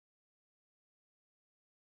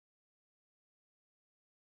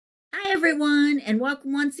Hi, everyone, and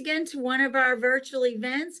welcome once again to one of our virtual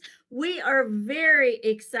events. We are very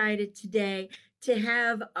excited today to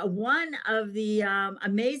have one of the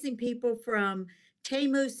amazing people from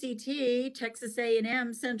TAMU CT, Texas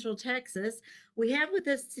A&M, Central Texas. We have with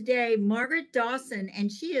us today Margaret Dawson, and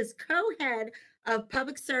she is co-head of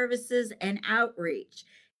Public Services and Outreach.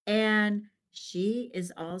 And she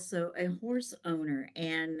is also a horse owner,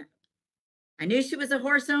 and I knew she was a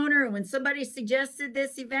horse owner, and when somebody suggested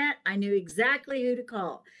this event, I knew exactly who to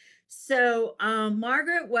call. So,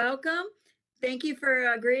 Margaret, welcome. Thank you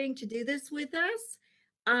for agreeing to do this with us.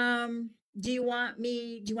 Um, do you want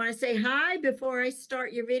to say hi before I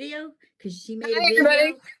start your video? Because she made a Hi,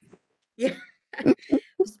 everybody. video. Yeah.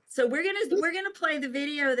 So we're gonna play the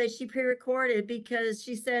video that she pre-recorded because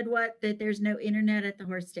she said that there's no internet at the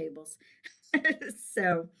horse stables.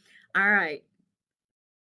 So, all right.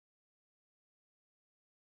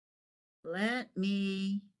 Let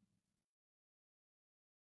me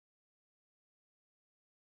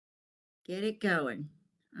get it going.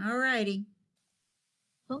 All righty.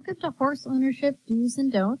 Welcome to Horse Ownership Do's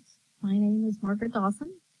and Don'ts. My name is Margaret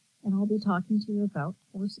Dawson, and I'll be talking to you about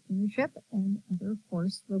horse ownership and other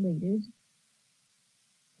horse-related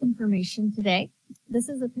information today. This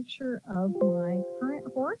is a picture of my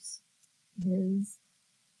current horse. His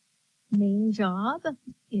main job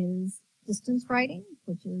is distance riding,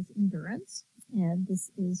 which is endurance, and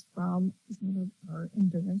this is from one of our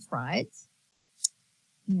endurance rides.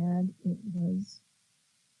 And it was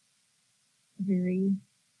very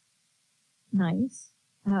nice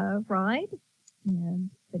ride,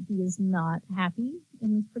 but he is not happy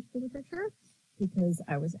in this particular picture because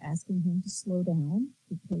I was asking him to slow down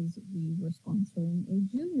because we were sponsoring a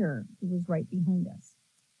junior who was right behind us,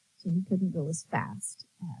 so he couldn't go as fast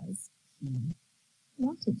as he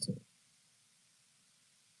wanted to.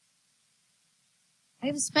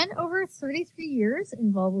 I've spent over 33 years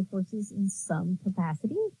involved with horses in some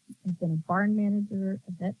capacity. I've been a barn manager,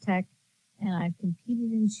 a vet tech, and I've competed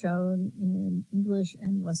and shown in English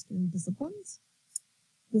and Western disciplines.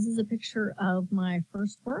 This is a picture of my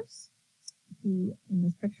first horse, who in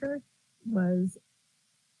this picture was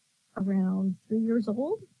around 3 years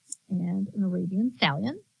old and an Arabian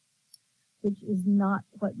stallion, which is not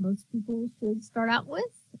what most people should start out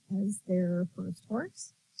with as their first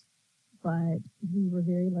horse. But we were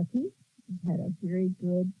very lucky. We had a very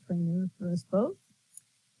good trainer for us both,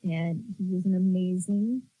 and he was an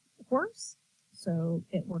amazing horse, so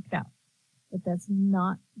it worked out. But that's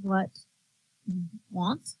not what you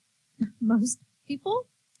want most people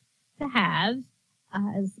to have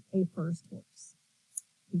as a first horse,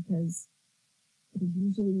 because it is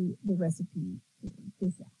usually the recipe for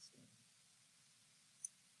disaster.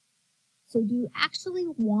 So do you actually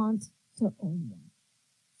want to own one?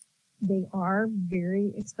 They are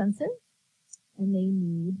very expensive, and they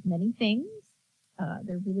need many things.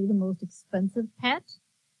 They're really the most expensive pet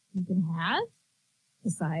you can have,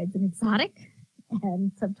 besides an exotic,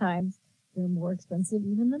 and sometimes they're more expensive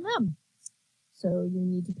even than them. So you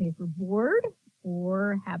need to pay for board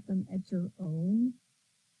or have them at your own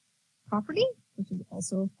property, which is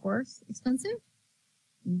also, of course, expensive.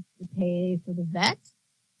 You need to pay for the vet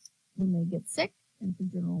when they get sick and for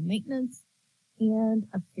general maintenance, and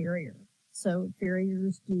a farrier. So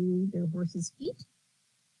farriers do their horse's feet.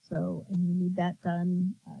 And you need that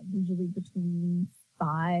done usually between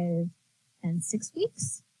 5 and 6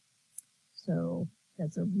 weeks. So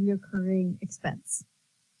that's a reoccurring expense.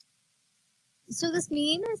 So this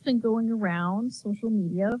meme has been going around social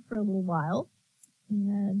media for a little while.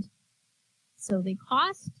 And so they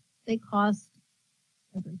cost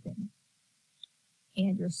everything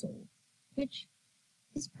and your soul, which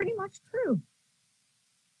is pretty much true.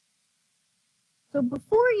 So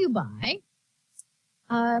before you buy,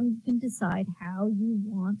 you can decide how you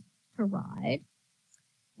want to ride.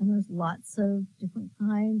 And there's lots of different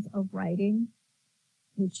kinds of riding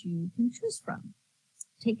which you can choose from.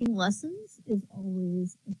 Taking lessons is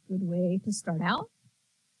always a good way to start out.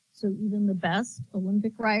 So even the best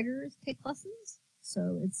Olympic riders take lessons.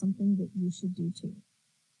 So it's something that you should do too.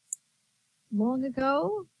 Long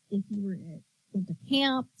ago, if you went to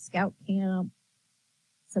camp, scout camp,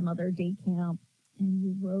 some other day camp, and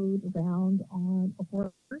you rode around on a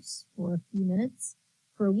horse for a few minutes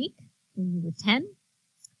for a week when you were 10,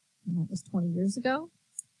 and that was 20 years ago,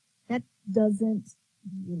 that doesn't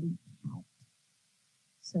really count.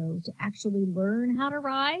 So to actually learn how to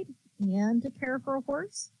ride and to care for a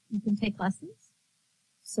horse, you can take lessons.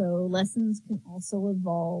 So lessons can also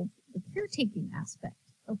involve the caretaking aspect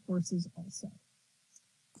of horses also.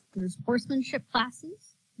 There's horsemanship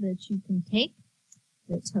classes that you can take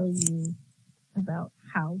that tell you about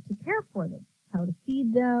how to care for them, how to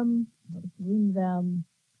feed them, how to groom them,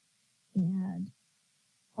 and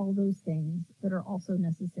all those things that are also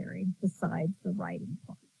necessary besides the riding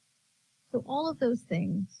part. So all of those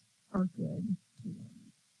things are good to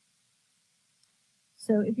learn.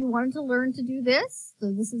 So if you wanted to learn to do this,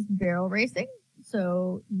 so this is barrel racing.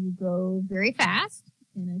 So you go very fast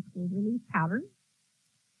in a cloverleaf pattern,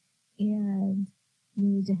 and you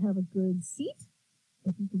need to have a good seat.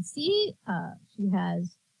 If you can see, she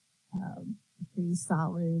has a pretty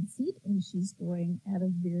solid seat, and she's going at a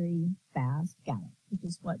very fast gallop, which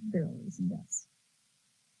is what barrel racing does.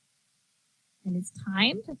 And it's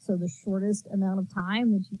timed, so the shortest amount of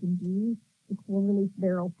time that you can do the cloverleaf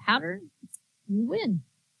barrel pattern, you win.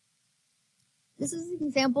 This is an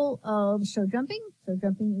example of show jumping. Show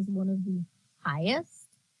jumping is one of the highest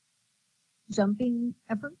jumping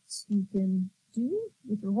efforts you can do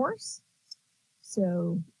with your horse.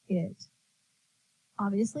 So it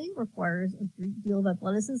obviously requires a great deal of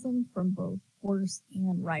athleticism from both horse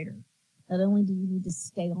and rider. Not only do you need to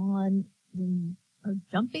stay on when you are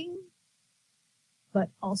jumping, but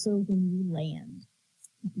also when you land.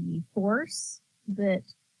 The force that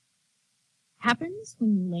happens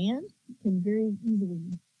when you land can very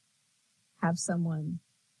easily have someone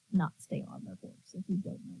not stay on their horse if you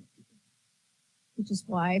don't know what to do. Which is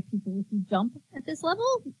why people who jump at this level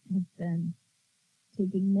have been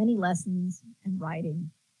taking many lessons and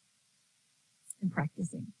riding and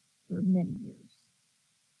practicing for many years.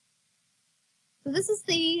 So this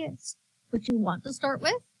is what you want to start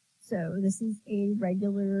with. So this is a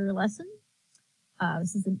regular lesson.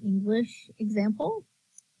 This is an English example,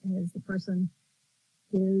 as the person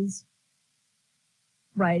is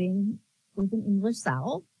riding with an English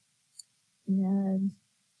saddle, and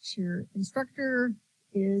your instructor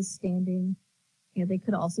is standing. They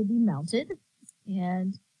could also be mounted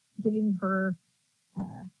and giving her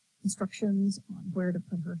instructions on where to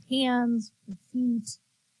put her hands, her feet,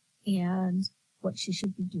 and what she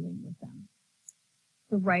should be doing with them.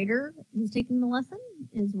 The rider who's taking the lesson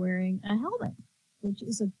is wearing a helmet, which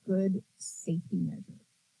is a good safety measure.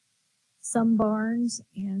 Some barns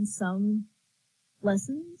and some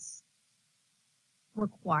lessons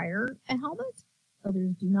require a helmet,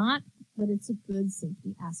 others do not, but it's a good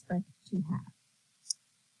safety aspect to have.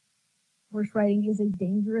 Horse riding is a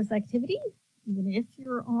dangerous activity, even if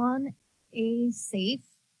you're on a safe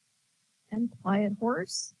and quiet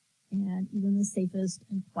horse, and even the safest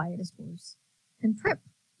and quietest horse can trip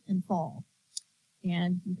and fall,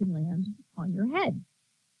 and you can land on your head.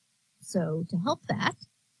 So to help that,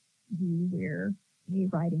 you wear a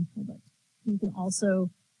riding helmet. You can also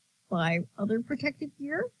buy other protective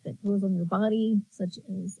gear that goes on your body, such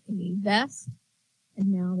as a vest, and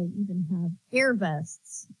now they even have air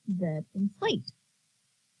vests that inflate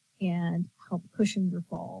and help cushion your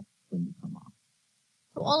fall when you come off.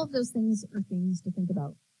 So all of those things are things to think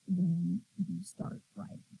about when you start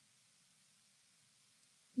riding.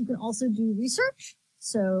 You can also do research.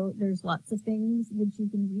 So there's lots of things that you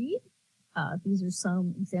can read. These are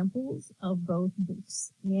some examples of both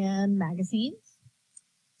books and magazines.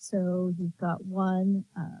 So you've got one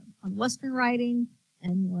on Western riding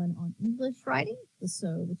and one on English riding.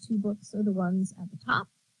 So the two books are the ones at the top.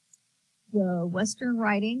 The Western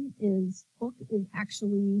riding book is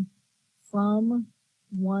actually from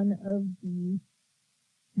one of the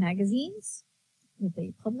magazines that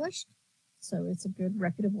they published. So it's a good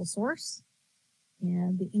reputable source.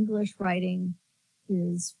 And the English writing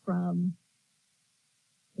is from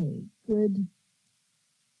a good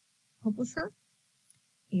publisher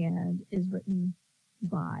and is written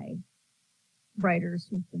by writers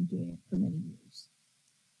who've been doing it for many years.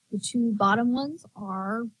 The two bottom ones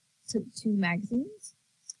are two magazines,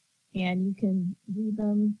 and you can read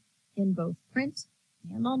them in both print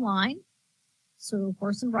and online. So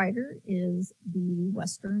Horse and Rider is the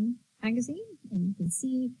Western magazine, and you can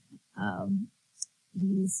see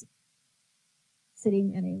he's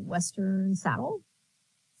sitting in a Western saddle,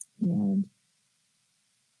 and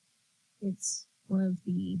it's one of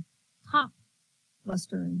the top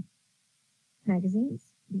Western magazines.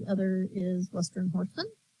 The other is Western Horseman,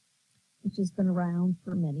 which has been around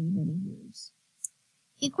for many, many years.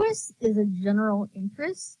 Equus is a general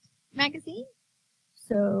interest magazine,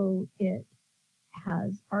 so it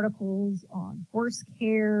has articles on horse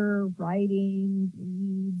care, riding,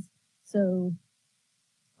 breeds, so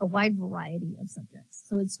a wide variety of subjects.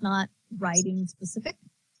 So it's not riding specific.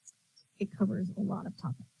 It covers a lot of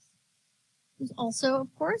topics. There's also, of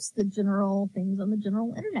course, the general things on the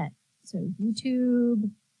general internet. So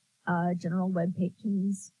YouTube, general web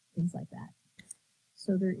pages, things like that.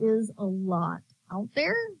 So there is a lot out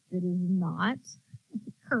there that is not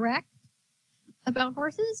correct about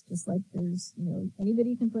horses, just like there's,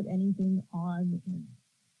 anybody can put anything on the internet.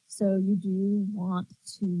 So you do want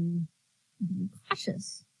to be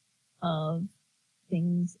cautious of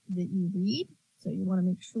things that you read. So you want to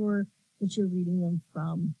make sure that you're reading them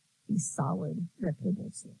from a solid, reputable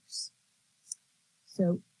source.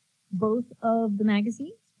 So both of the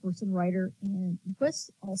magazines, Horse and Rider and Equus,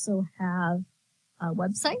 also have a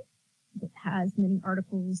website that has many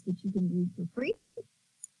articles that you can read for free.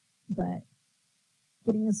 But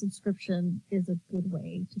getting a subscription is a good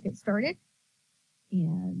way to get started.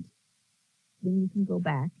 And then you can go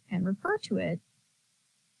back and refer to it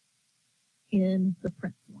in the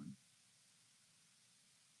print form.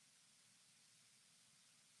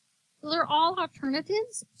 So they're all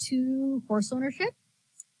alternatives to horse ownership.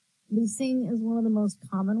 Leasing is one of the most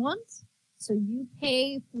common ones. So you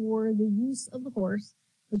pay for the use of the horse,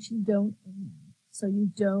 but you don't own them. So you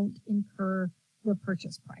don't incur the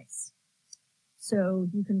purchase price. So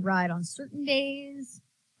you can ride on certain days.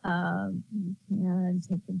 You can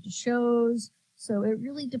take them to shows. So it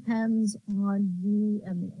really depends on you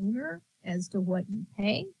and the owner as to what you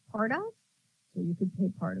pay part of. So you could pay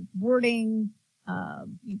part of boarding.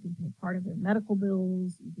 You can pay part of their medical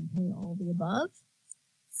bills. You can pay all the above.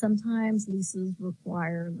 Sometimes leases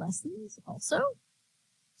require lessons also.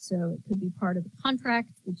 So it could be part of the contract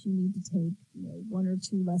that you need to take, 1 or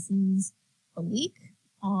 2 lessons a week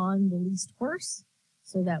on the leased horse.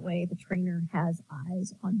 So that way the trainer has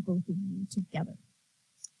eyes on both of you together.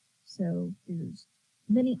 So there's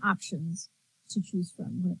many options to choose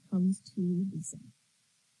from when it comes to leasing.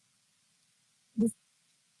 This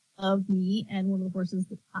of me and one of the horses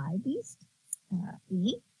that I leased,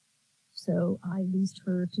 Amy. So I leased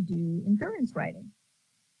her to do endurance riding.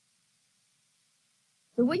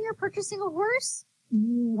 So when you're purchasing a horse,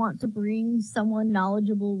 you want to bring someone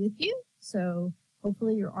knowledgeable with you. So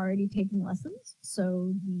hopefully you're already taking lessons.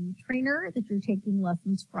 So the trainer that you're taking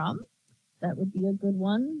lessons from, that would be a good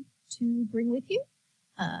one to bring with you.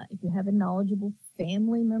 If you have a knowledgeable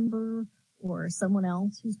family member or someone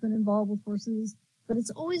else who's been involved with horses, but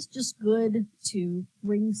it's always just good to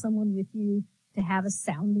bring someone with you to have a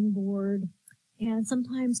sounding board and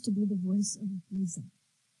sometimes to be the voice of reason.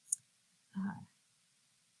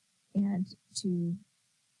 And to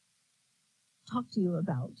talk to you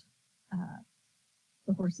about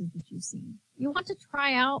the horses that you've seen. You want to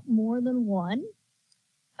try out more than one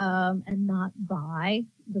and not buy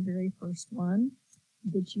the very first one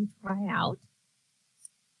that you try out,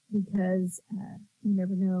 because you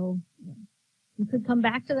never know. You could come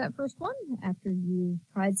back to that first one after you've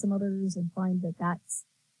tried some others and find that that's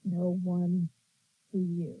one for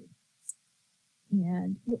you.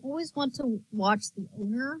 And you always want to watch the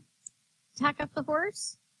owner tack up the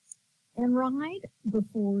horse and ride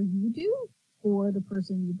before you do, or the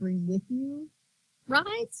person you bring with you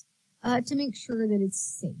rides, to make sure that it's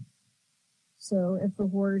safe. So if the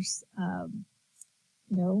horse,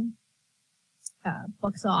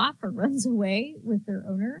 bucks off or runs away with their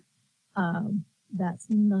owner, that's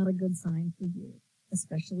not a good sign for you,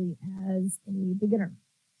 especially as a beginner.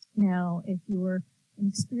 Now, if you're an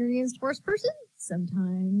experienced horse person,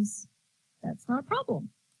 sometimes that's not a problem,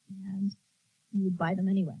 and you would buy them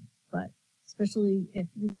anyway. But especially if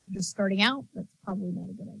you're just starting out, that's probably not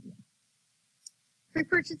a good idea.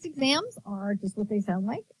 Pre-purchase exams are just what they sound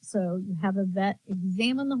like. So you have a vet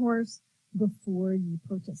examine the horse before you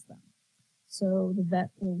purchase them. So the vet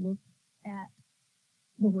will look at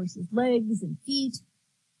the horse's legs and feet,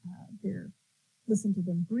 listen to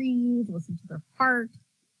them breathe, listen to their heart,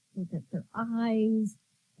 look at their eyes,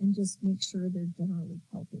 and just make sure they're generally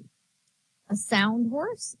healthy. A sound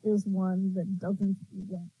horse is one that doesn't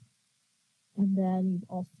limp. And then you've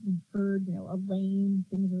often heard, a lame,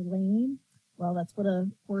 things are lame. Well, that's what a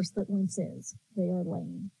horse that limps is. They are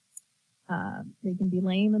lame. They can be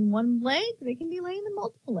lame in one leg. They can be lame in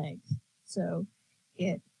multiple legs. So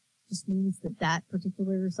it just means that that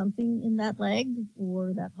particular something in that leg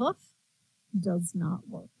or that hoof does not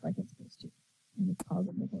work like it's supposed to, and it's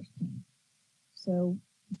causing the horse pain. So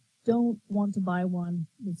don't want to buy one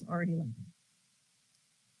that's already limping.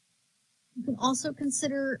 You can also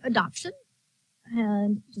consider adoption,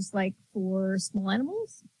 and just like for small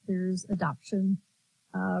animals, there's adoption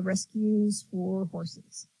rescues for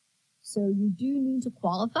horses. So you do need to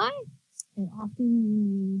qualify, and often you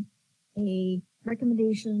need a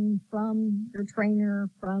recommendation from your trainer,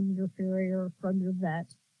 from your farrier, from your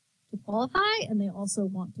vet to qualify, and they also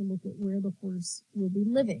want to look at where the horse will be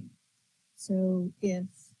living. So if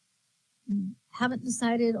you haven't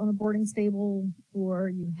decided on a boarding stable, or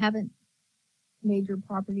you haven't made your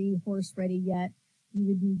property horse ready yet, you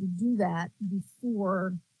would need to do that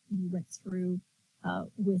before you went through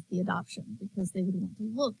with the adoption, because they would want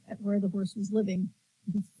to look at where the horse was living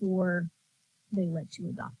before they let you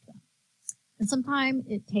adopt them. And sometimes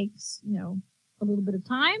it takes, a little bit of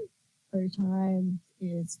time. Other times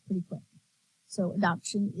it's pretty quick. So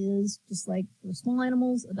adoption is just like for small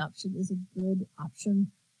animals, adoption is a good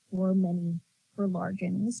option for large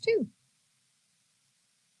animals too.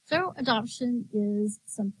 So adoption is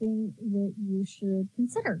something that you should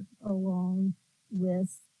consider along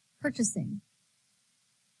with purchasing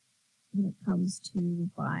when it comes to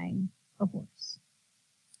buying a horse.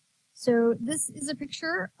 So this is a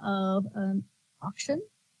picture of an auction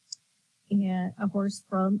and a horse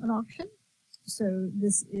from an auction. So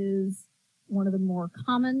this is one of the more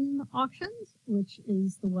common auctions, which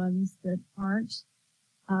is the ones that aren't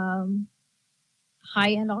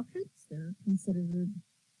high-end auctions. They're considered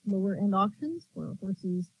lower-end auctions where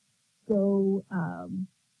horses go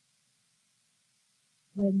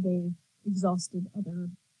when they've exhausted other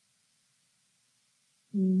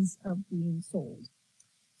means of being sold.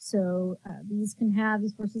 So these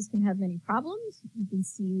horses can have many problems. You can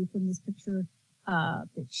see from this picture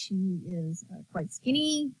that she is quite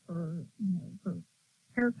skinny. Her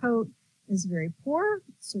hair coat is very poor,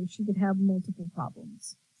 so she could have multiple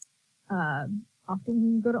problems. Often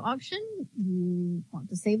when you go to auction, you want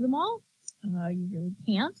to save them all. You really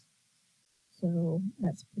can't. So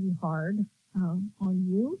that's pretty hard on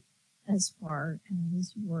you as far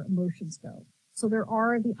as your emotions go. So there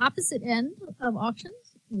are the opposite end of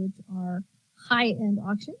auctions, which are high-end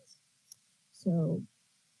auctions. So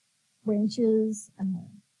ranches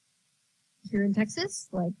here in Texas,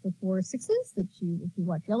 like the 4-6s that if you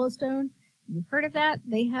watch Yellowstone, you've heard of that.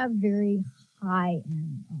 They have very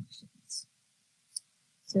high-end auctions.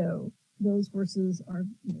 So those horses are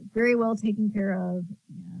very well taken care of,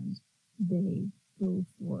 and they go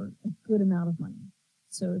for a good amount of money.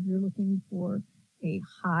 So if you're looking for a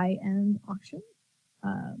high-end auction,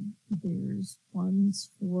 there's ones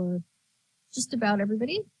for just about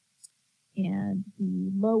everybody. And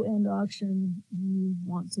the low-end auction you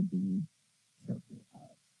want to be careful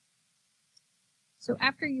of. So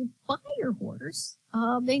after you buy your horse,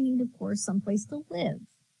 they need, of course, someplace to live.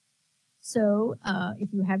 So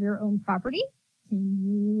if you have your own property, can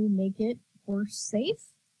you make it horse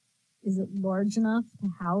safe? Is it large enough to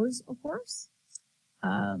house a horse?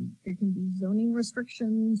 There can be zoning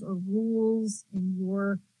restrictions or rules in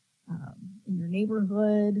your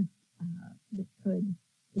neighborhood that could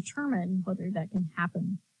determine whether that can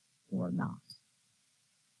happen or not.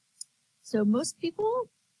 So most people,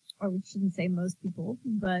 or we shouldn't say most people,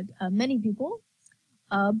 but many people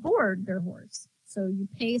board their horse. So you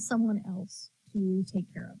pay someone else to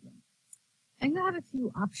take care of them. And you have a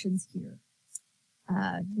few options here.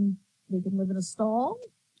 They can live in a stall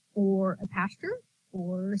or a pasture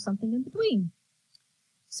or something in between.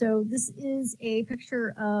 So this is a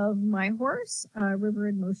picture of my horse, River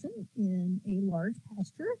in Motion, in a large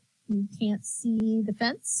pasture. You can't see the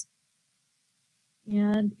fence.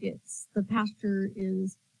 And the pasture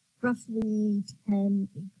is roughly 10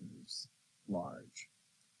 acres large.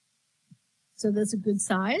 So that's a good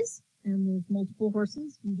size, and there's multiple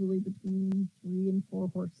horses, usually between 3 and 4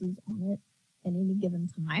 horses on it at any given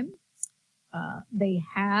time. They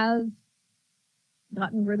have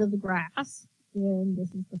gotten rid of the grass, and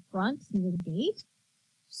this is the front near the gate.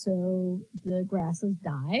 So the grass has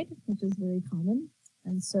died, which is very common.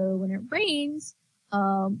 And so when it rains,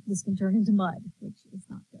 this can turn into mud, which is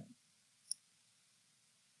not good.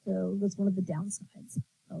 So that's one of the downsides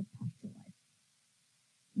of pasture life.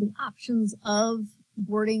 The options of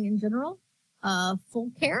boarding in general,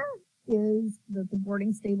 full care is that the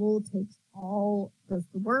boarding stable does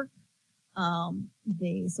the work.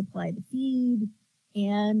 They supply the feed,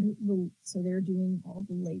 and so they're doing all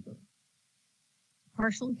the labor.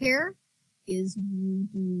 Partial care is you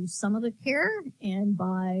do some of the care and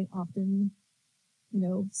buy often,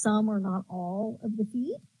 some or not all of the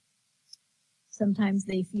feed. Sometimes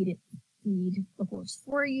they feed the horse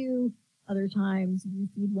for you. Other times you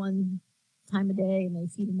feed one time a day and they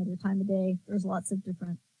feed another time a day. There's lots of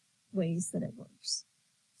different ways that it works.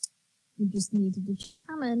 You just need to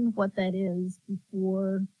determine what that is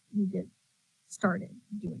before you get started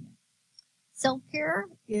doing it. Self-care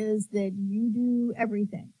is that you do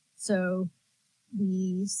everything. So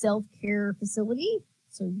the self-care facility,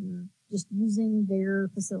 so you're just using their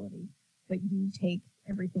facility, but you take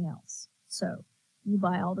everything else. So you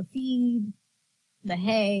buy all the feed, the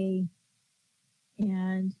hay,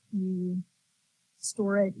 and you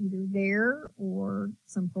store it either there or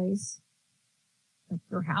someplace like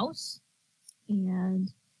your house,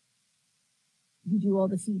 and you do all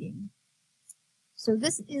the feeding. So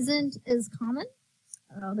this isn't as common.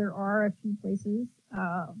 There are a few places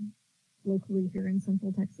locally here in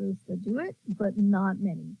Central Texas that do it, but not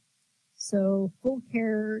many. So full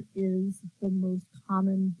care is the most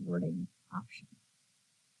common boarding option.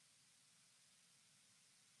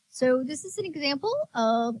 So this is an example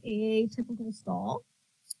of a typical stall.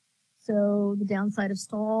 So the downside of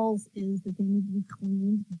stalls is that they need to be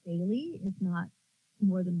cleaned daily, if not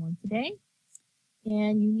more than once a day.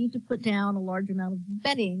 And you need to put down a large amount of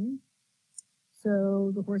bedding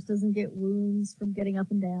so the horse doesn't get wounds from getting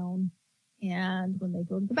up and down. And when they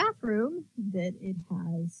go to the bathroom, that it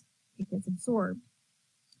gets absorbed.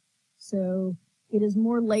 So it is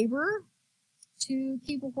more labor to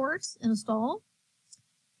keep a horse in a stall.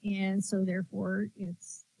 And so therefore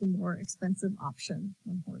it's the more expensive option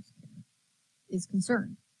when horse care is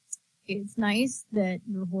concerned. It's nice that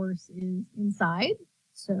your horse is inside,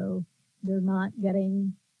 so they're not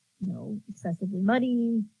getting, excessively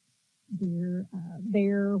muddy. They're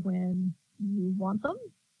there when you want them,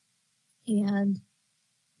 and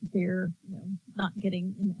they're, not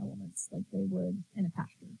getting in the elements like they would in a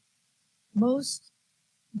pasture. Most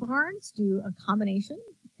barns do a combination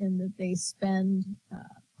in that they spend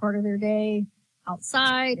part of their day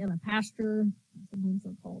outside in a pasture. Sometimes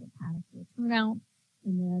they'll call it a paddock or a turnout,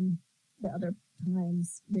 and then the other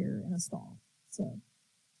times they're in a stall.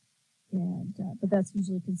 But that's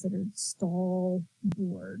usually considered stall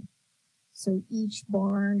board. So each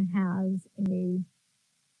barn has a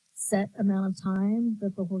set amount of time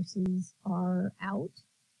that the horses are out.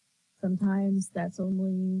 Sometimes that's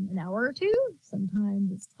only an hour or two.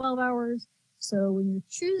 Sometimes it's 12 hours. So when you're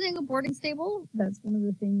choosing a boarding stable, that's one of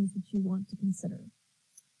the things that you want to consider,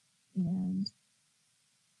 and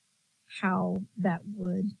how that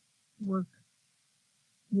would work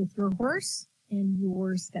with your horse and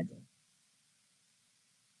your schedule.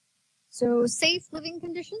 So safe living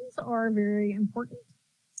conditions are very important.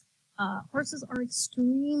 Horses are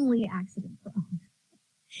extremely accident prone.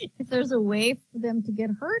 If there's a way for them to get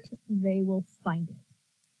hurt, they will find it.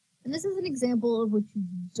 And this is an example of what you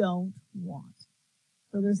don't want.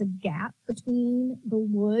 So there's a gap between the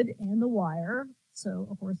wood and the wire, so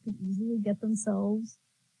a horse could easily get themselves,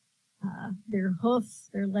 their hoof,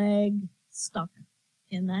 their leg stuck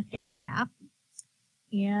in that gap.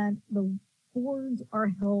 And the boards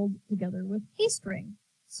are held together with hay string,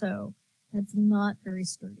 so that's not very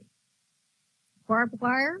sturdy. Barbed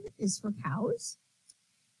wire is for cows,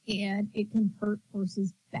 and it can hurt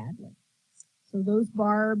horses badly. So those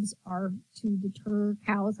barbs are to deter.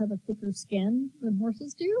 Cows have a thicker skin than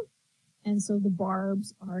horses do, and so the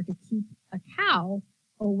barbs are to keep a cow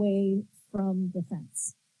away from the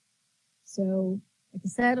fence. So, like I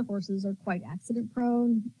said, horses are quite accident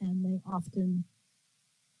prone, and they often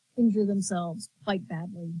injure themselves quite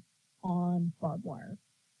badly on barbed wire.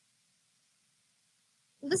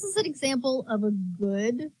 This is an example of a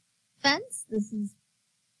good fence. This is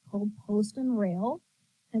called post and rail,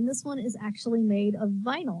 and this one is actually made of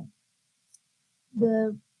vinyl.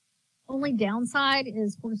 The only downside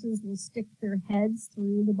is horses will stick their heads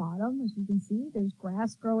through the bottom. As you can see, there's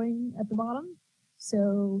grass growing at the bottom.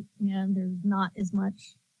 So, and there's not as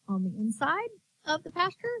much on the inside of the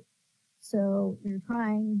pasture. So they're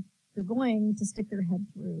going to stick their head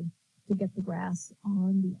through to get the grass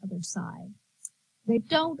on the other side. They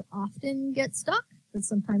don't often get stuck, but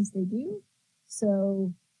sometimes they do.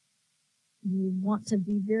 So you want to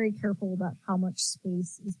be very careful about how much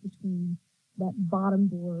space is between that bottom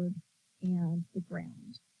board and the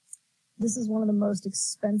ground. This is one of the most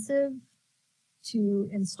expensive to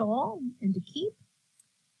install and to keep.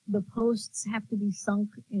 The posts have to be sunk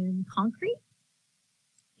in concrete,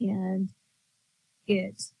 and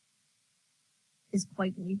it is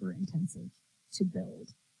quite labor intensive to build.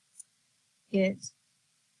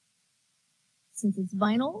 Since it's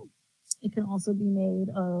vinyl, it can also be made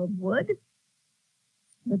of wood,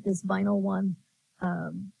 but this vinyl one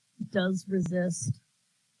does resist.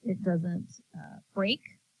 It doesn't break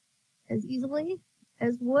as easily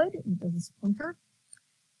as wood. It doesn't splinter.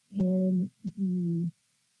 In the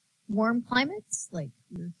warm climates, like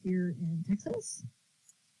we're here in Texas,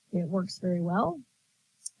 it works very well.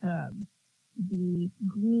 The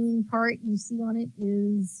green part you see on it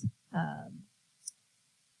is a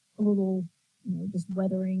little, just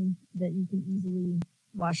weathering that you can easily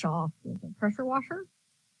wash off with a pressure washer,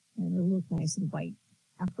 and it'll look nice and white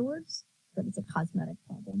afterwards, but it's a cosmetic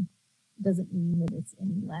problem. It doesn't mean that it's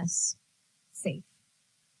any less safe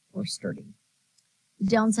or sturdy. The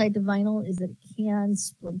downside to vinyl is that it can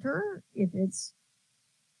splinter if it's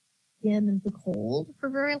in the cold for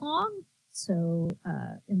very long. So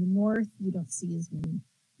in the north, north, you don't see as many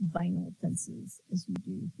vinyl fences as you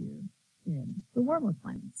do here in the warmer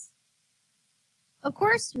climates. Of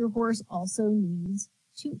course, your horse also needs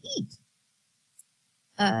to eat.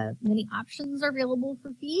 Many options are available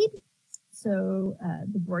for feed. So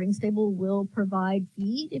the boarding stable will provide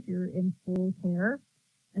feed if you're in full care.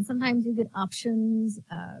 And sometimes you get options.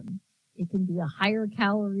 It can be a higher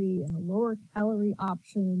calorie and a lower calorie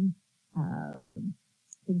option,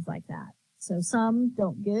 things like that. So some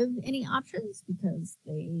don't give any options because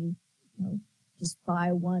they, just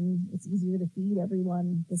buy one. It's easier to feed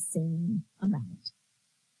everyone the same amount.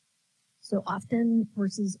 So often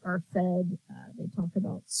horses are fed, they talk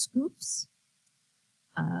about scoops.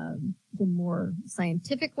 The more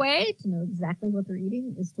scientific way to know exactly what they're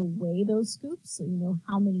eating is to weigh those scoops so you know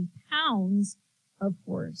how many pounds of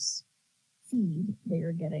horse feed they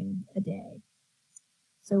are getting a day.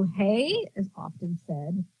 So hay is often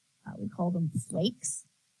fed, we call them flakes,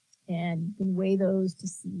 and you can weigh those to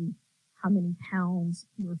see how many pounds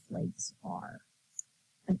your flakes are.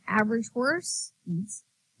 An average horse eats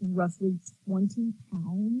roughly 20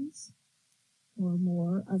 pounds or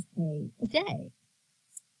more of hay a day.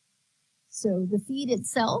 So the feed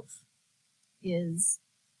itself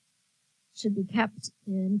should be kept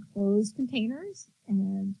in closed containers,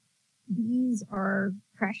 and these are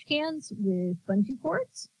trash cans with bungee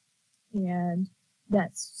cords, and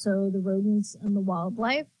that's so the rodents and the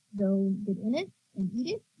wildlife don't get in it and eat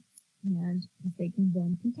it, and they can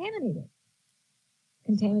then contaminate it.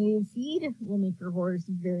 Contaminated feed will make your horse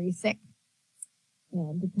very sick,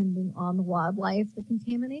 and depending on the wildlife that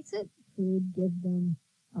contaminates it, could give them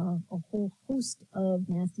a whole host of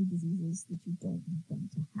nasty diseases that you don't want them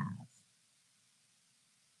to have.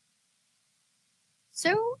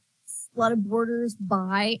 So a lot of boarders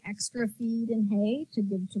buy extra feed and hay to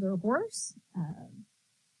give to their horse.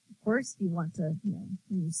 Of course, you want to, when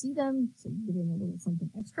you see them, so you give them a little something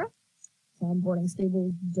extra. Some boarding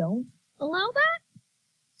stables don't allow that.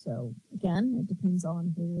 So again, it depends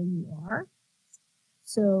on where you are.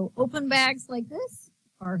 So open bags like this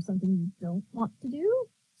are something you don't want to do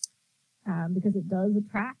because it does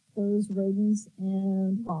attract those rodents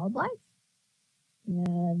and wildlife.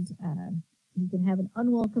 And you can have an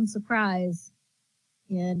unwelcome surprise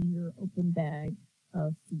in your open bag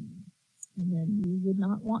of feed. And then you would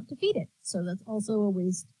not want to feed it. So that's also a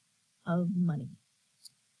waste of money.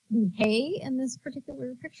 The hay in this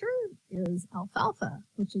particular picture is alfalfa,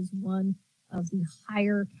 which is one of the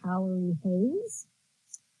higher calorie hays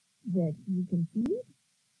that you can feed.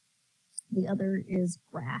 The other is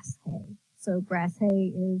grass hay. So grass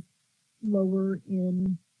hay is lower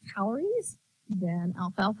in calories than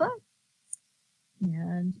alfalfa,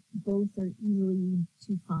 and both are easy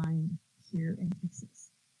to find here in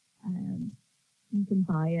Texas. And you can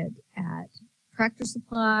buy it at Tractor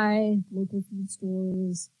Supply, local food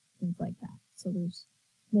stores, things like that. So there's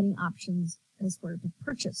many options as where to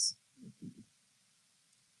purchase your feed.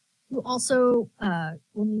 You also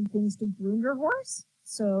will need things to groom your horse.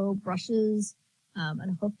 So brushes and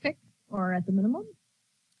a hoof pick are at the minimum.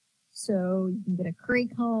 So you can get a curry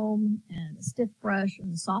comb and a stiff brush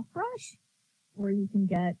and a soft brush, or you can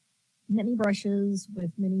get many brushes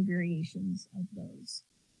with many variations of those.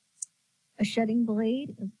 A shedding blade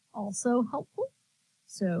is also helpful.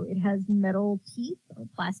 So it has metal teeth or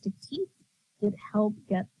plastic teeth that help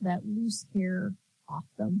get that loose hair off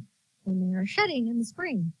them when they are shedding in the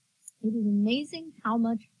spring. It is amazing how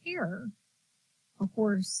much hair a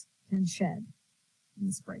horse can shed in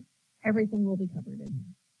the spring. Everything will be covered in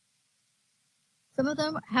here. Some of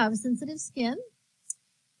them have sensitive skin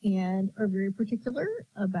and are very particular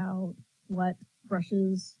about what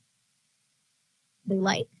brushes they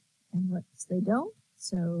like and what they don't.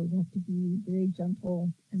 So you have to be very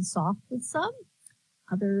gentle and soft with some.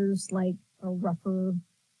 Others like a rougher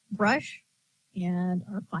brush and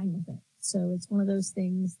are fine with it. So it's one of those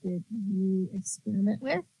things that you experiment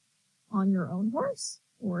with on your own horse,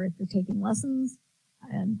 or if you're taking lessons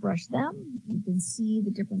and brush them, you can see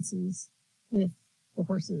the differences with the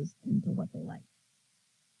horses into what they like.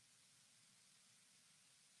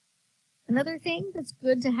 Another thing that's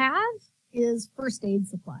good to have is first aid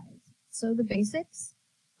supplies. So the basics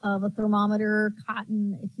of a thermometer,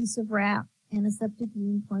 cotton, adhesive wrap, antiseptic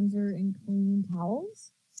wound cleanser, and clean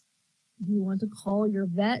towels. You want to call your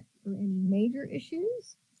vet for any major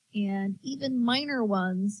issues, and even minor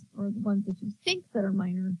ones, or the ones that you think that are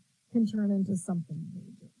minor, can turn into something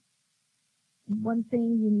major. And one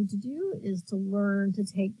thing you need to do is to learn to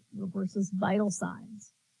take your horse's vital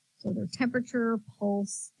signs. So their temperature,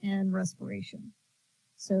 pulse, and respiration.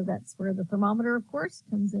 So that's where the thermometer, of course,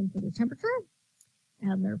 comes in for the temperature,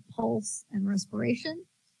 and their pulse and respiration.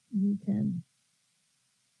 you can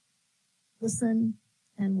listen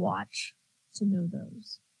and watch to know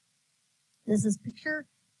those. This is a picture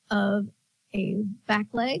of a back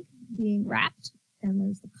leg being wrapped, and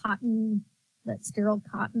there's the cotton, that sterile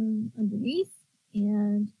cotton underneath,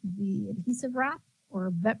 and the adhesive wrap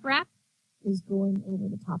or vet wrap is going over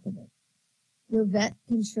the top of it. Your vet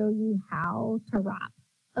can show you how to wrap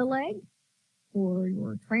a leg, or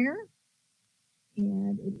your trainer,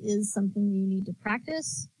 and it is something you need to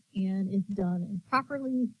practice, and if done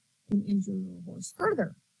improperly, can injure your horse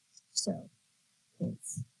further. So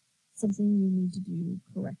it's something you need to do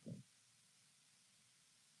correctly.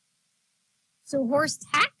 So horse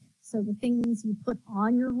tack, so the things you put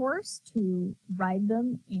on your horse to ride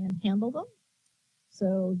them and handle them.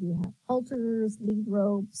 So you have halters, lead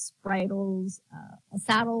ropes, bridles, a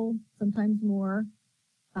saddle, sometimes more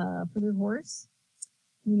for their horse.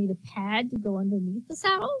 You need a pad to go underneath the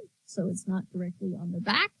saddle, so it's not directly on their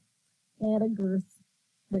back, and a girth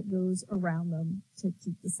that goes around them to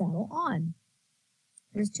keep the saddle on.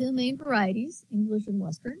 There's two main varieties, English and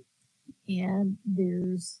Western, and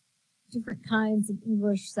there's different kinds of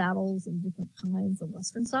English saddles and different kinds of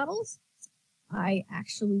Western saddles. I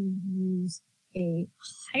actually use a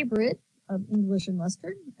hybrid of English and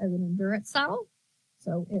Western as an endurance saddle,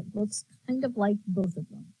 so it looks kind of like both of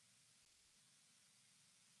them.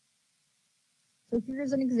 So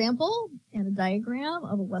here's an example and a diagram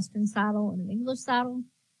of a Western saddle and an English saddle.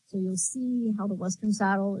 So you'll see how the Western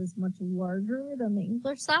saddle is much larger than the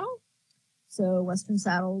English saddle. So Western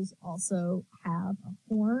saddles also have a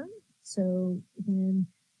horn. So when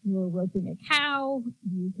you're roping a cow,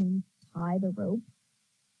 you can tie the rope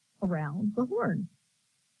around the horn.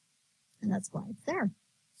 And that's why it's there.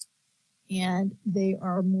 And they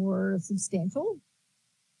are more substantial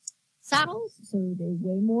saddles, so they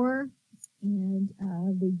weigh more, and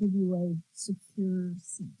they give you a secure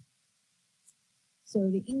seat. So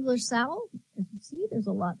the English saddle, as you see, there's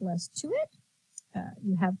a lot less to it.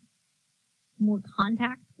 You have more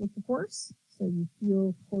contact with the horse, so you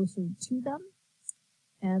feel closer to them.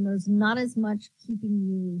 And there's not as much keeping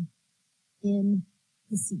you in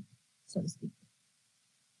the seat, so to speak.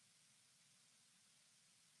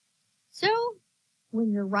 So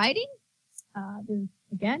when you're riding,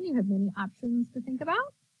 again, you have many options to think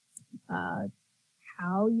about.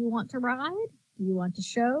 How you want to ride. Do you want to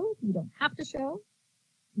show? You don't have to show.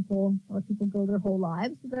 A lot of people go their whole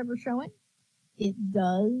lives without ever showing. It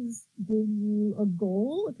does give you a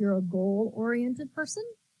goal if you're a goal-oriented person.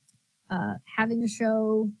 Having a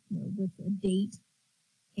show with a date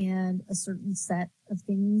and a certain set of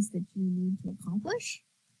things that you need to accomplish.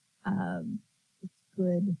 It's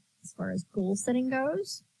good as far as goal setting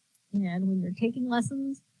goes. And when you're taking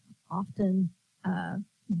lessons, often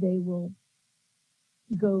they will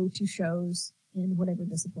go to shows in whatever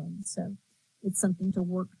discipline. So it's something to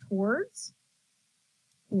work towards,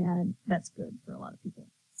 and that's good for a lot of people.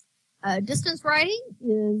 Distance riding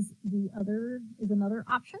is another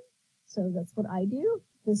option. So that's what I do.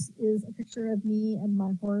 This is a picture of me and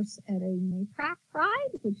my horse at a NAPRAC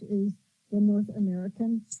ride, which is the North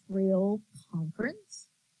American Trail Conference.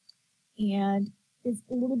 And it's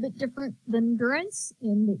a little bit different than endurance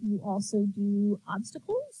in that you also do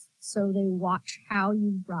obstacles. So they watch how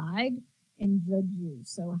you ride and judge you.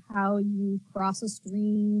 So how you cross a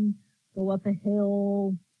stream, go up a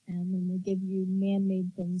hill, and then they give you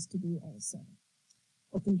man-made things to do also.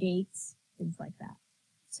 Open gates, things like that.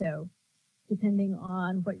 So depending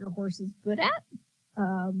on what your horse is good at,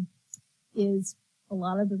 is a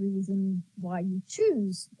lot of the reason why you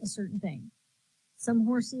choose a certain thing. Some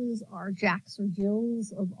horses are jacks or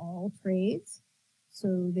jills of all trades,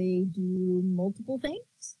 so they do multiple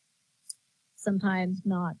things. Sometimes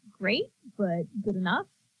not great, but good enough.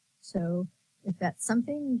 So if that's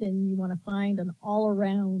something, then you want to find an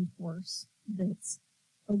all-around horse that's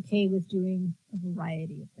okay with doing a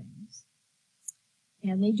variety of things.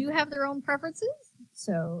 And they do have their own preferences.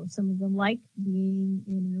 So some of them like being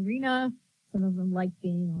in an arena, some of them like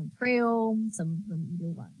being on trail, some of them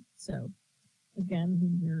either one. So again,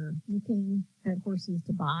 when you're looking at horses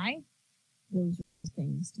to buy, those are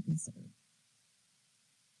things to consider.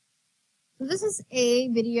 So this is a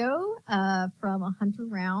video from a hunt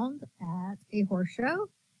around at a horse show.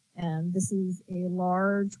 And this is a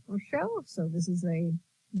large horse show. So this is a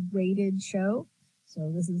rated show.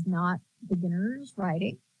 So this is not beginners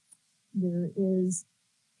riding. There is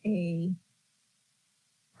a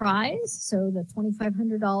prize. So the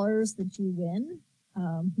 $2,500 that you win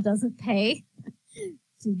doesn't pay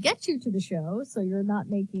to get you to the show, so you're not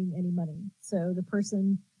making any money. So the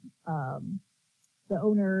person, the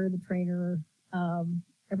owner, the trainer,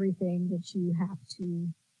 everything that you have to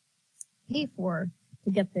pay for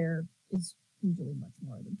to get there is usually much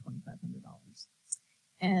more than $2,500.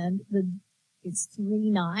 And it's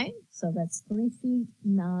 3'9", so that's 3 feet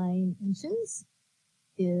 9 inches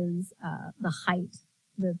is the height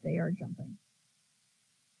that they are jumping.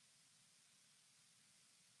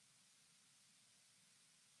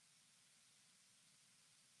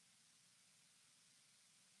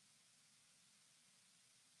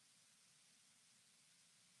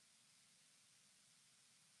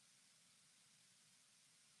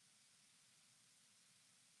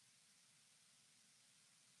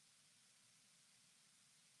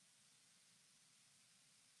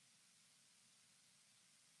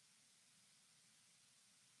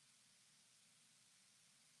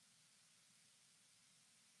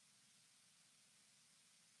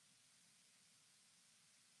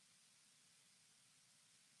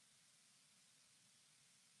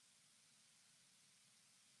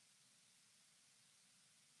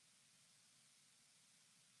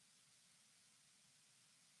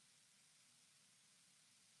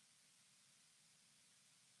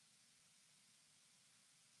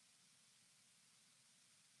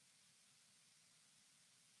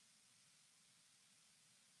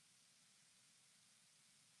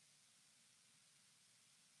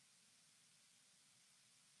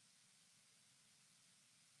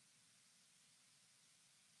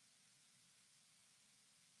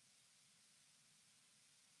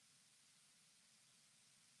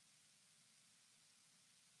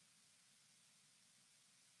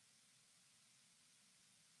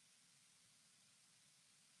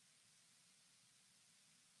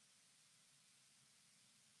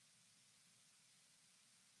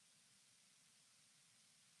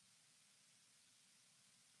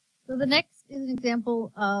 So the next is an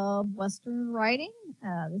example of Western writing.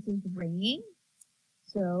 This is raining.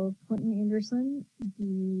 So Clinton Anderson,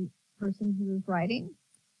 the person who is writing,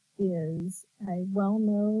 is a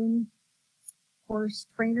well-known horse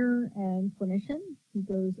trainer and clinician. He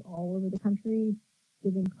goes all over the country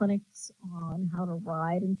giving clinics on how to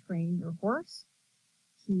ride and train your horse.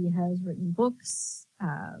 He has written books,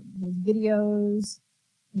 has videos,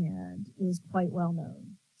 and is quite well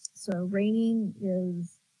known. So reining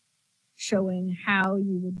is showing how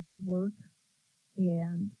you would work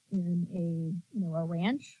and in a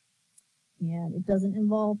ranch, and it doesn't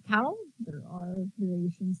involve cattle. There are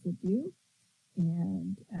variations that do,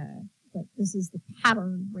 and but this is the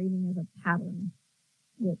pattern. Reining is a pattern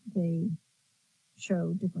that they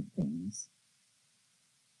show different things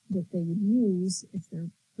that they would use if there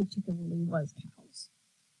particularly was cows.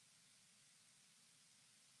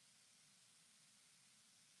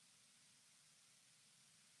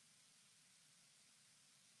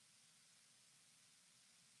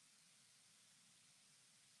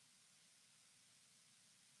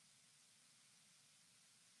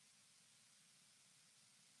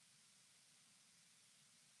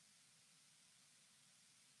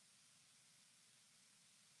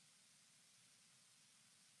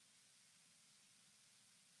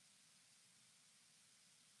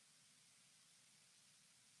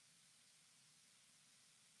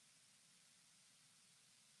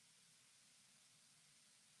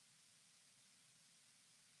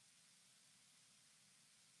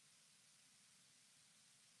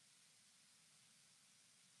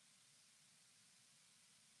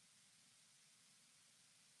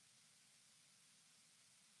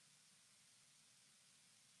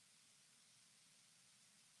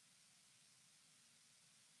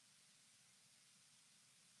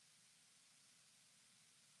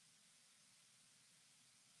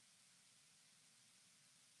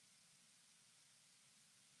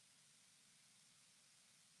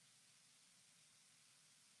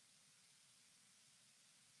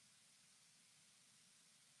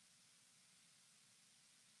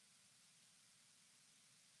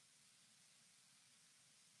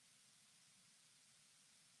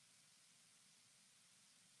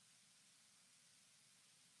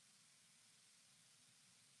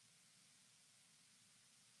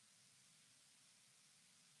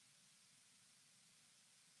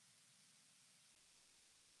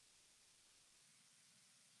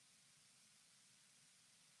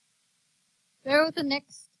 So the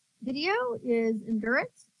next video is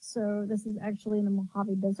endurance. So this is actually in the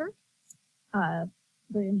Mojave Desert. The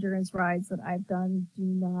endurance rides that I've done do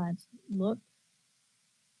not look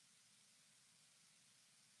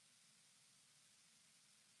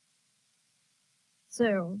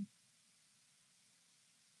so.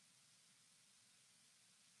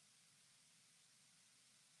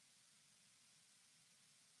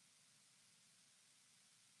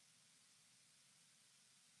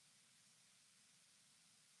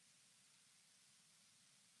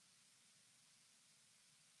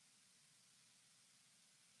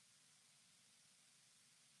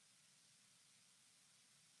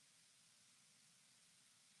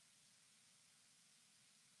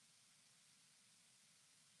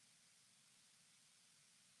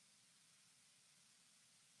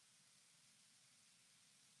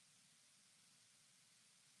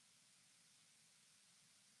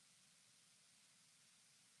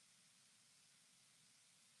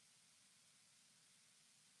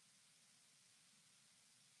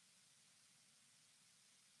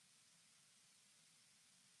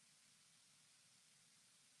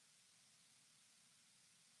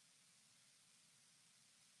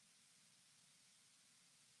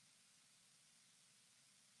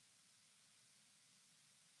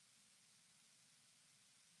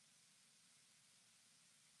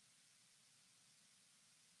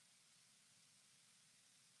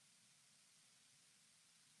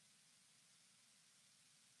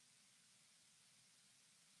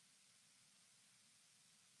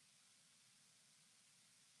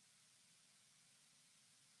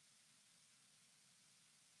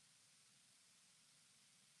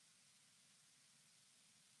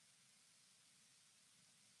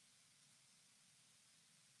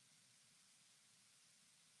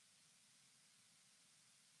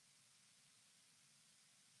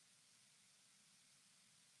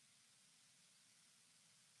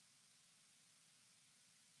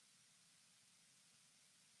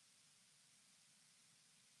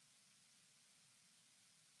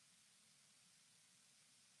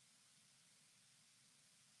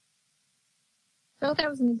 So that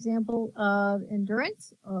was an example of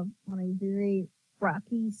endurance on a very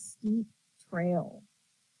rocky, steep trail.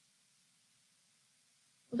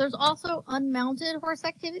 There's also unmounted horse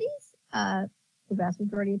activities. The vast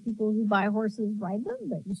majority of people who buy horses ride them,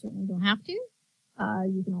 but you certainly don't have to.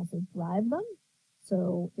 You can also drive them.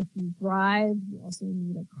 So if you drive, you also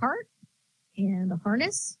need a cart and a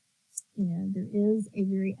harness. And there is a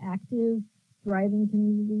very active driving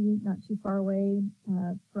community not too far away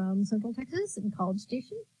from Central Texas in College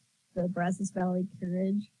Station. The Brazos Valley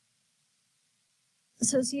Carriage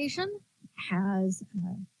Association has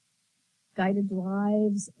guided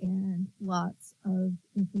drives and lots of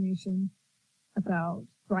information about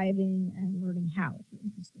driving and learning how if you're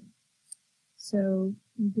interested. So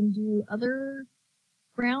you can do other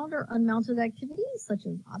ground or unmounted activities such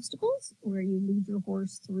as obstacles, where you lead your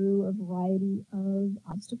horse through a variety of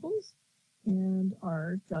obstacles and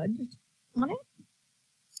are judged on it.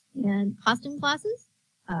 And costume classes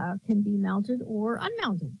can be mounted or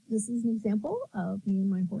unmounted. This is an example of me and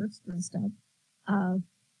my horse dressed up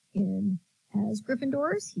as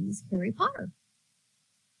Gryffindors. He's Harry Potter.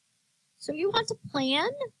 So you want to plan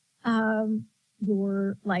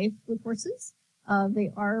your life with horses. They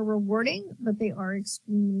are rewarding, but they are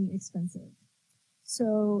extremely expensive.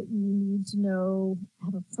 So you need to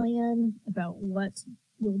have a plan about what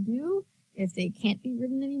you'll do if they can't be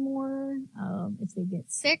ridden anymore, if they get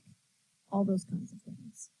sick, all those kinds of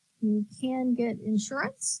things. You can get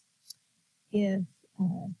insurance if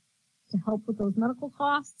to help with those medical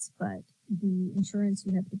costs, but the insurance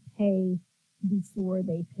you have to pay before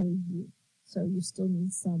they pay you. So you still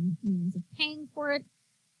need some means of paying for it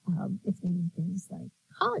if they need things like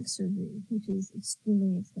colic surgery, which is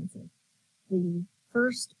extremely expensive. The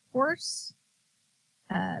first horse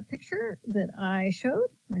picture that I showed,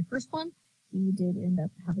 my first one, he did end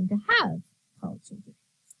up having to have colic surgery.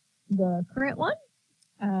 The current one,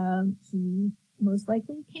 he most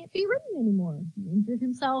likely can't be ridden anymore. He injured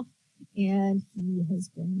himself, and he has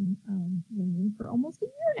been running for almost a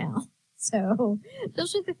year now. So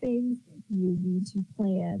those are the things you need to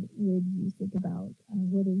plan when you think about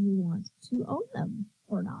whether you want to own them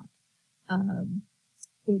or not.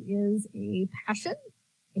 It is a passion,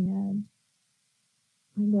 and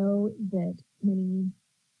I know that many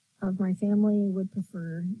of my family would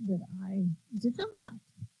prefer that I did not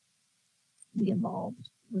be involved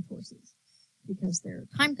with horses because they're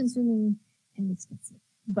time consuming and expensive,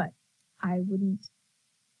 but I wouldn't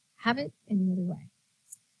have it any other way.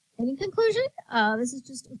 And in conclusion, this is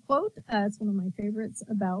just a quote. It's one of my favorites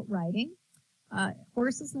about riding.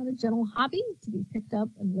 Horse is not a gentle hobby to be picked up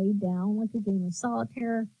and laid down like a game of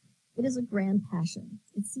solitaire. It is a grand passion.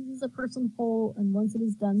 It seizes a person whole, and once it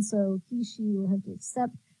is done so, she will have to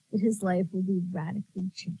accept that his life will be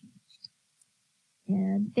radically changed.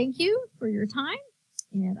 And thank you for your time,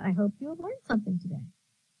 and I hope you have learned something today.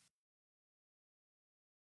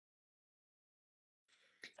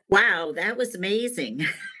 Wow, that was amazing.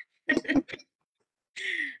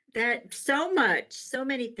 That so much, so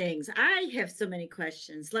many things. I have so many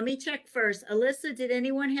questions. Let me check first. Alyssa, did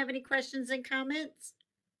anyone have any questions and comments?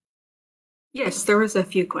 Yes, there was a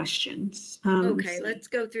few questions. Okay, let's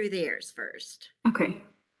go through theirs first. Okay.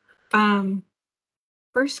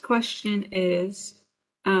 First question is,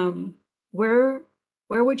 where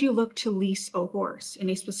would you look to lease a horse?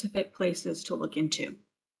 Any specific places to look into?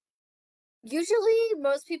 Usually,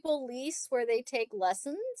 most people lease where they take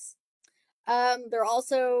lessons. They're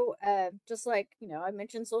also just like I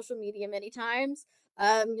mentioned social media many times.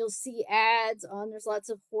 You'll see ads on. There's lots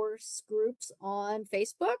of horse groups on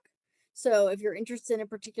Facebook. So if you're interested in a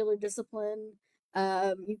particular discipline,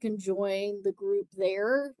 you can join the group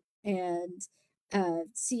there and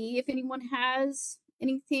see if anyone has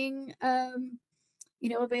anything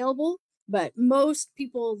available. But most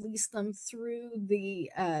people lease them through the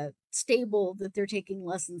stable that they're taking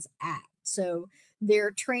lessons at. So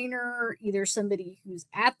their trainer, either somebody who's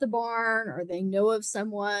at the barn or they know of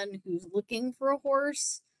someone who's looking for a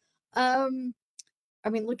horse.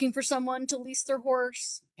 Looking for someone to lease their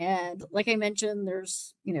horse. And like I mentioned,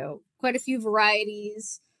 there's, quite a few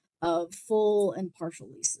varieties of full and partial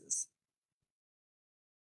leases.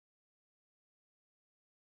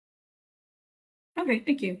 Okay,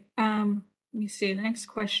 thank you. Let me see. The next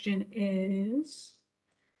question is,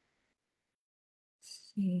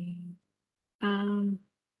 let's see. The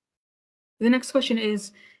next question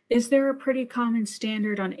is there a pretty common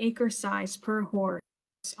standard on acre size per horse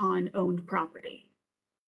on owned property?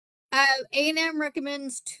 A&M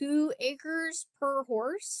recommends 2 acres per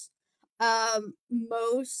horse.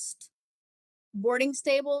 Most boarding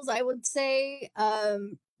stables, I would say,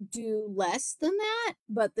 do less than that,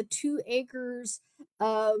 but the 2 acres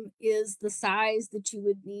is the size that you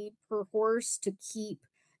would need per horse to keep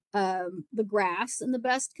the grass in the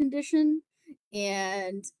best condition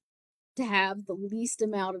and to have the least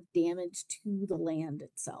amount of damage to the land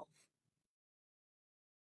itself.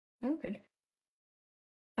 Okay.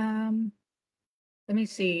 Let me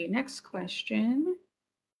see. Next question.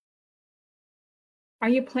 Are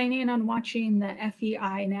you planning on watching the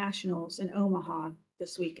FEI Nationals in Omaha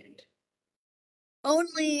this weekend?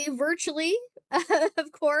 Only virtually,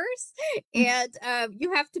 of course, and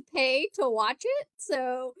you have to pay to watch it.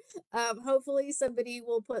 So hopefully somebody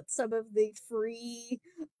will put some of the free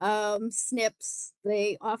snips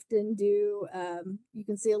they often do. You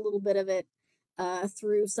can see a little bit of it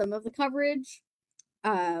through some of the coverage.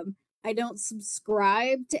 I don't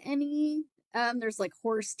subscribe to any. There's like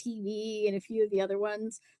Horse TV and a few of the other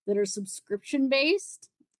ones that are subscription based.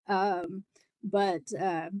 But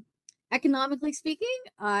economically speaking,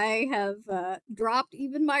 I have dropped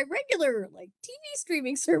even my regular like TV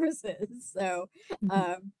streaming services. So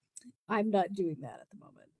I'm not doing that at the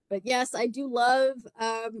moment. But yes, I do love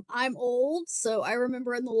I'm old, so I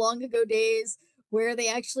remember in the long ago days where they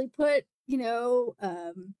actually put,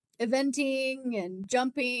 eventing and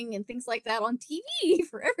jumping and things like that on TV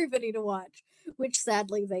for everybody to watch, which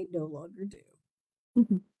sadly they no longer do.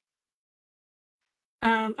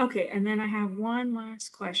 Okay, and then I have one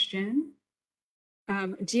last question.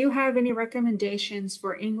 Do you have any recommendations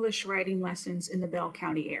for English writing lessons in the Bell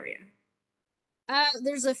County area?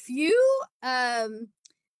 There's a few.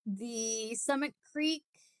 The Summit Creek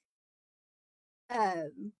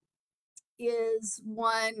is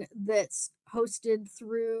one that's hosted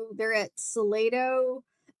through, they're at Salado.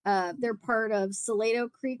 They're part of Salado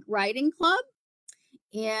Creek Riding Club,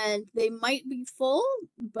 and they might be full,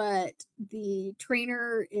 but the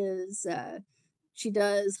trainer is, she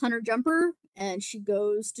does hunter jumper and she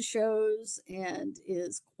goes to shows and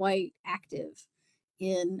is quite active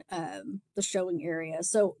in the showing area.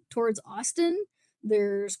 So towards Austin,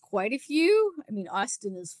 there's quite a few. I mean,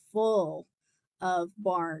 Austin is full of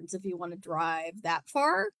barns if you want to drive that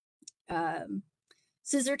far.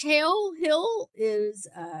 Scissortail Hill is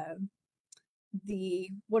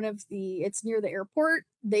it's near the airport.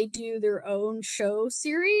 They do their own show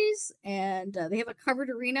series, and they have a covered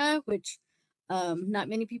arena, which not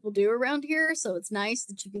many people do around here. So it's nice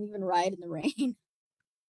that you can even ride in the rain.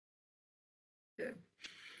 Good.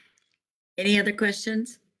 Any other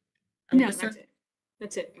questions? No, Alyssa? that's it.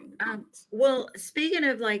 That's it. Well, speaking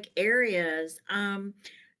of like areas,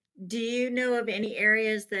 do you know of any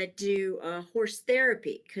areas that do horse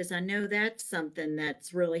therapy? Because I know that's something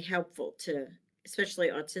that's really helpful to especially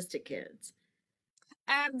autistic kids.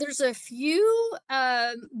 There's a few.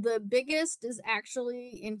 The biggest is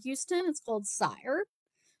actually in Houston. It's called Sire.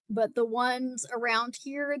 But the ones around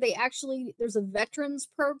here, there's a veterans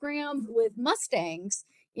program with Mustangs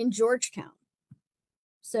in Georgetown.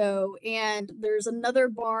 So, and there's another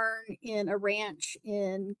barn in a ranch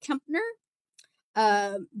in Kempner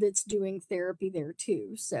that's doing therapy there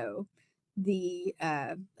too. So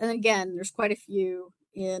and again, there's quite a few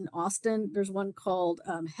in Austin. There's one called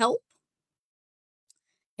Help,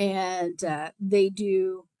 and they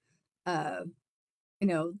do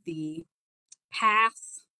the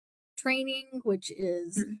path training, which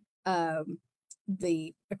is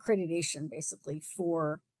the accreditation basically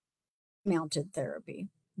for mounted therapy.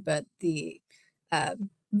 But the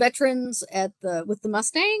veterans with the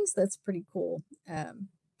Mustangs, that's pretty cool.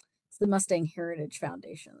 It's the Mustang Heritage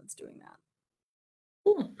Foundation that's doing that.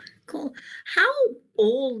 Cool. How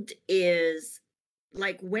old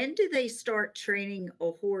when do they start training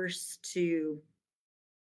a horse to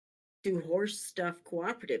do horse stuff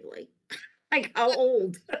cooperatively? Like how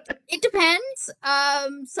old? It depends.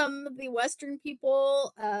 Some of the Western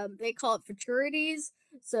people, they call it futurities.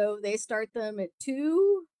 So they start them at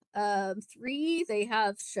 2, 3. They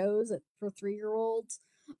have shows for 3-year-olds.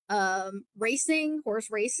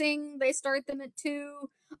 Horse racing, they start them at 2.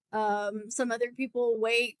 Some other people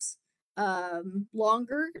wait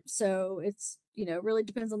longer. So it's, really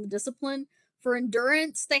depends on the discipline. For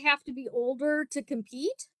endurance, they have to be older to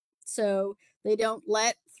compete. So they don't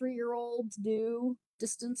let 3-year-olds do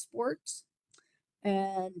distance sports,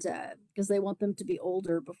 and because they want them to be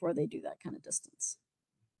older before they do that kind of distance.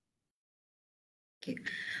 Okay.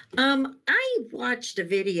 I watched a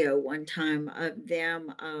video one time of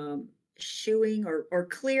them shoeing or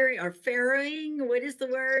clearing or farrowing, what is the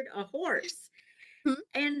word? A horse.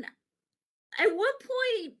 And at what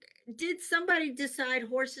point did somebody decide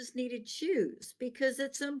horses needed shoes? Because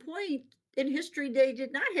at some point in history, they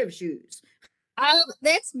did not have shoes.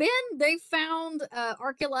 They found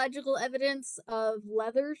archaeological evidence of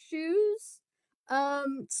leather shoes.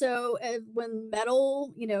 So when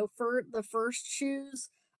metal, for the first shoes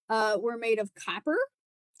were made of copper,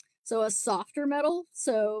 so a softer metal.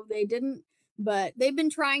 So they didn't, but they've been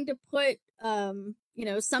trying to put,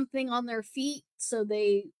 something on their feet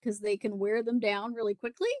because they can wear them down really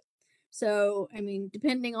quickly. So, I mean,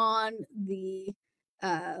 depending on the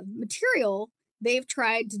material, they've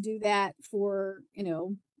tried to do that for,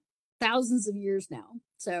 thousands of years now.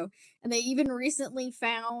 So, and they even recently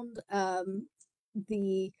found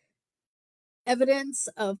the evidence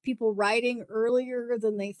of people riding earlier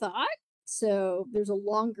than they thought. So there's a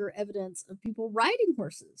longer evidence of people riding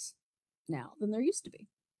horses now than there used to be.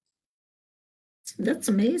 That's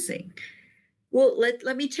amazing. Well,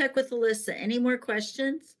 let me check with Alyssa. Any more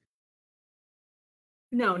questions?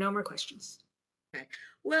 No, no more questions. Okay.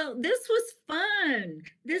 Well, this was fun.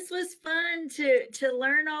 This was fun to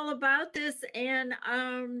learn all about this, and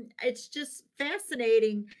it's just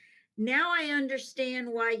fascinating. Now I understand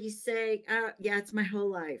why you say, yeah, it's my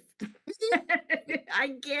whole life. I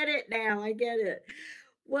get it now. I get it.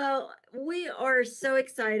 Well, we are so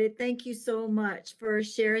excited. Thank you so much for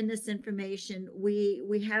sharing this information.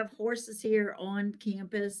 We have horses here on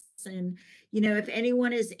campus, and if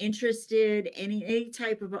anyone is interested in any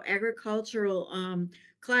type of agricultural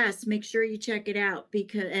class, make sure you check it out,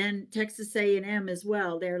 because and Texas A&M as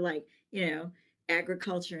well. They're like,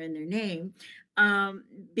 agriculture in their name,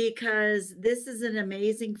 because this is an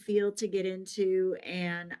amazing field to get into.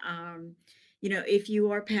 And if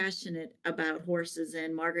you are passionate about horses,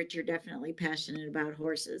 and Margaret, you're definitely passionate about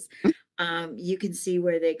horses, you can see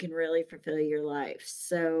where they can really fulfill your life.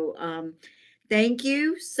 So thank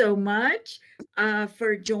you so much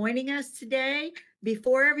for joining us today.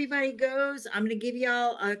 Before everybody goes, I'm going to give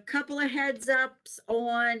y'all a couple of heads ups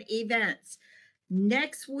on events.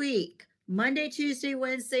 Next week, Monday, Tuesday,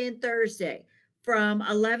 Wednesday, and Thursday, from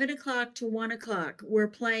 11 o'clock to 1 o'clock, we're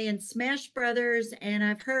playing Smash Brothers, and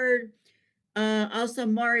I've heard also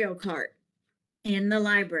Mario Kart in the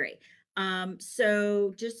library.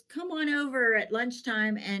 So just come on over at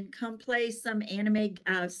lunchtime and come play some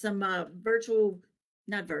not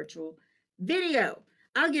virtual, video.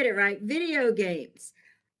 I'll get it right, video games.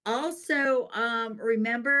 Also,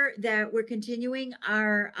 remember that we're continuing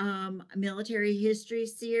our military history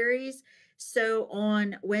series. So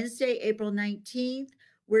on Wednesday, April 19th,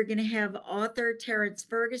 we're going to have author Terrence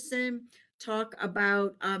Ferguson talk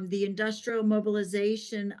about the industrial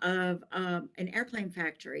mobilization of an airplane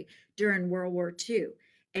factory during World War II.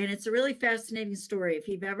 And it's a really fascinating story. If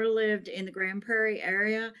you've ever lived in the Grand Prairie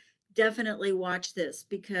area, definitely watch this,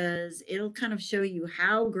 because it'll kind of show you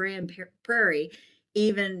how Grand Prairie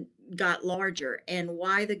even got larger, and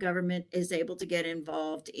why the government is able to get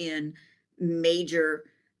involved in major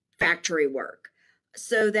factory work.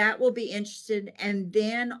 So that will be interesting. And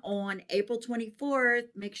then on April 24th,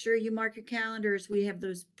 make sure you mark your calendars. We have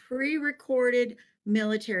those pre-recorded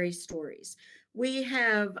military stories. We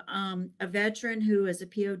have a veteran who is a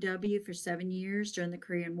POW for 7 years during the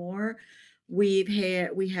Korean War. We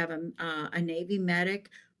have a Navy medic.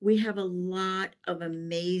 We have a lot of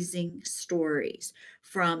amazing stories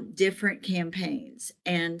from different campaigns.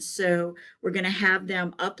 And so we're going to have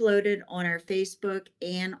them uploaded on our Facebook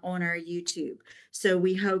and on our YouTube. So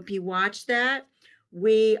we hope you watch that.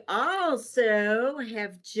 We also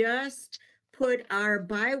have just put our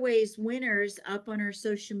Byways winners up on our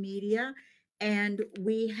social media, and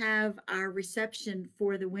we have our reception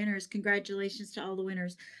for the winners. Congratulations to all the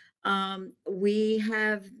winners. We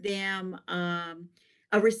have them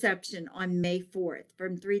a reception on May 4th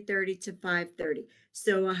from 3:30 to 5:30.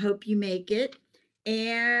 So I hope you make it.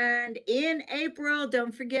 And in April,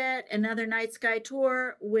 don't forget another night sky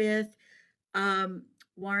tour with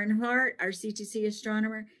Warren Hart, our CTC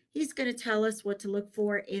astronomer. He's going to tell us what to look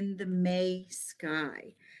for in the May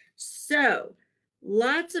sky. So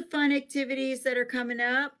lots of fun activities that are coming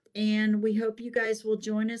up, and we hope you guys will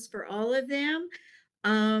join us for all of them. It's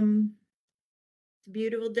a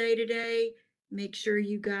beautiful day today. Make sure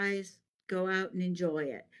you guys go out and enjoy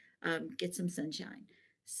it. Get some sunshine.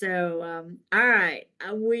 So, all right,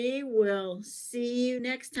 we will see you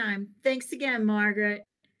next time. Thanks again, Margaret.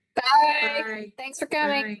 Bye. Bye. Thanks for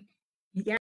coming. Bye. Yeah.